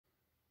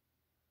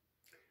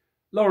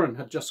Lauren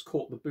had just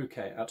caught the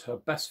bouquet at her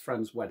best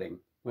friend's wedding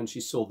when she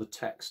saw the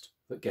text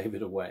that gave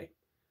it away.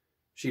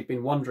 She'd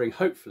been wondering,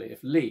 hopefully,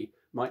 if Lee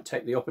might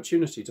take the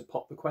opportunity to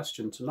pop the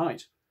question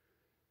tonight.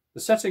 The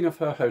setting of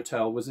her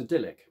hotel was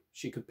idyllic.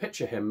 She could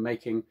picture him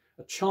making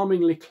a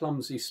charmingly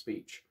clumsy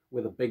speech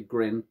with a big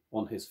grin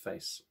on his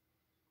face.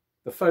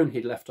 The phone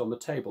he'd left on the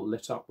table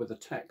lit up with a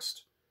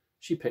text.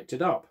 She picked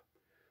it up.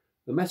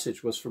 The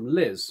message was from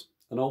Liz,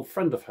 an old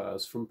friend of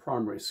hers from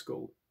primary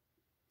school.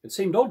 It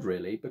seemed odd,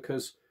 really,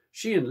 because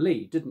she and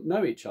Lee didn't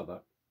know each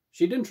other.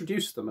 She'd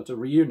introduced them at a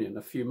reunion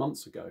a few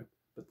months ago,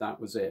 but that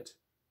was it.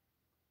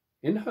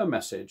 In her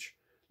message,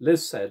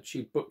 Liz said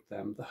she'd booked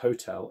them the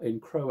hotel in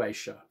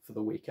Croatia for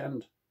the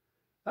weekend.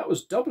 That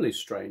was doubly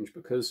strange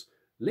because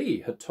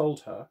Lee had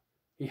told her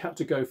he had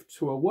to go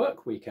to a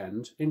work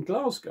weekend in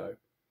Glasgow.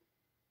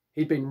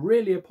 He'd been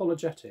really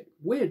apologetic,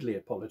 weirdly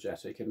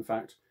apologetic, in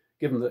fact,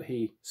 given that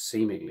he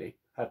seemingly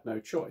had no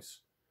choice.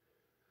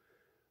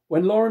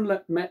 When Lauren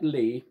met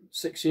Lee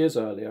 6 years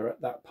earlier at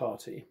that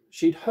party,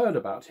 she'd heard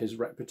about his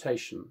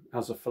reputation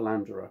as a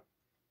philanderer.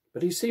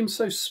 But he seemed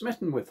so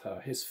smitten with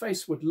her, his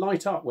face would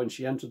light up when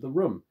she entered the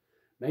room.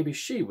 Maybe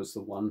she was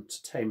the one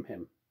to tame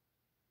him.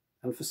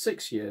 And for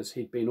 6 years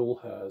he'd been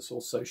all hers,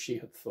 or so she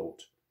had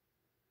thought.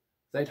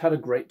 They'd had a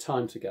great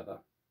time together.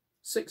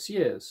 6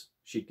 years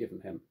she'd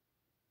given him.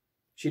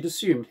 She'd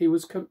assumed he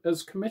was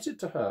as committed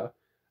to her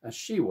as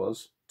she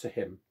was to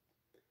him.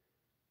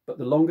 But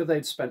the longer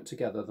they'd spent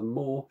together, the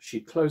more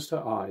she'd closed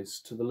her eyes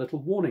to the little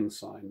warning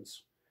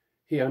signs.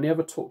 He only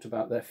ever talked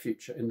about their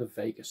future in the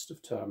vaguest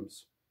of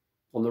terms.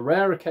 On the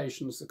rare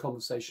occasions the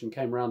conversation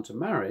came round to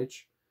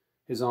marriage,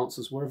 his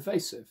answers were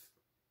evasive,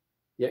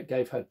 yet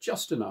gave her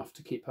just enough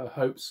to keep her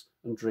hopes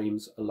and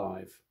dreams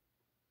alive.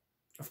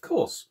 Of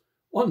course,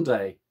 one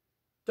day.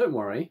 Don't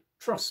worry,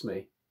 trust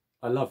me,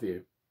 I love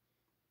you.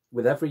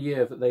 With every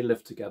year that they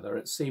lived together,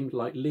 it seemed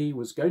like Lee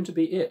was going to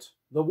be it,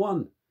 the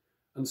one.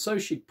 And so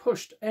she'd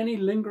pushed any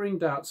lingering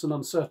doubts and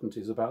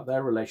uncertainties about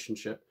their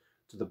relationship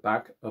to the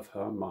back of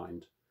her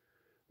mind.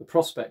 The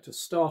prospect of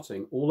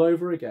starting all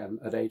over again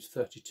at age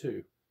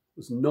 32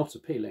 was not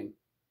appealing.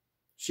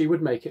 She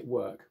would make it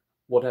work,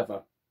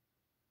 whatever.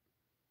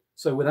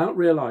 So without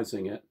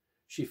realising it,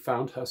 she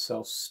found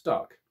herself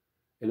stuck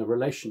in a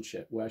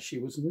relationship where she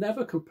was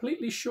never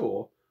completely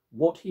sure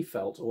what he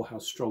felt or how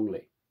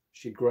strongly.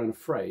 She'd grown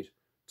afraid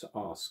to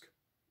ask.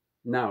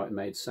 Now it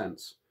made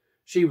sense.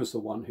 She was the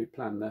one who'd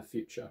planned their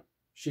future.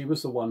 She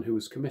was the one who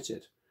was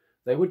committed.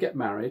 They would get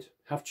married,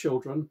 have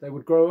children, they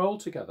would grow old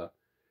together.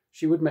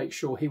 She would make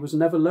sure he was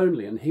never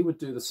lonely, and he would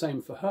do the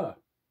same for her.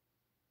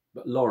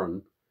 But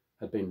Lauren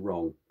had been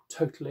wrong,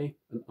 totally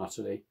and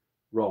utterly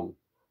wrong.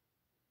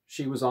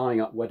 She was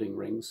eyeing up wedding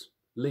rings.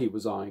 Lee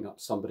was eyeing up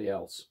somebody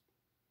else.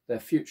 Their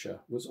future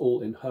was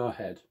all in her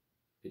head.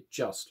 It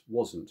just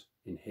wasn't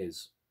in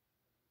his.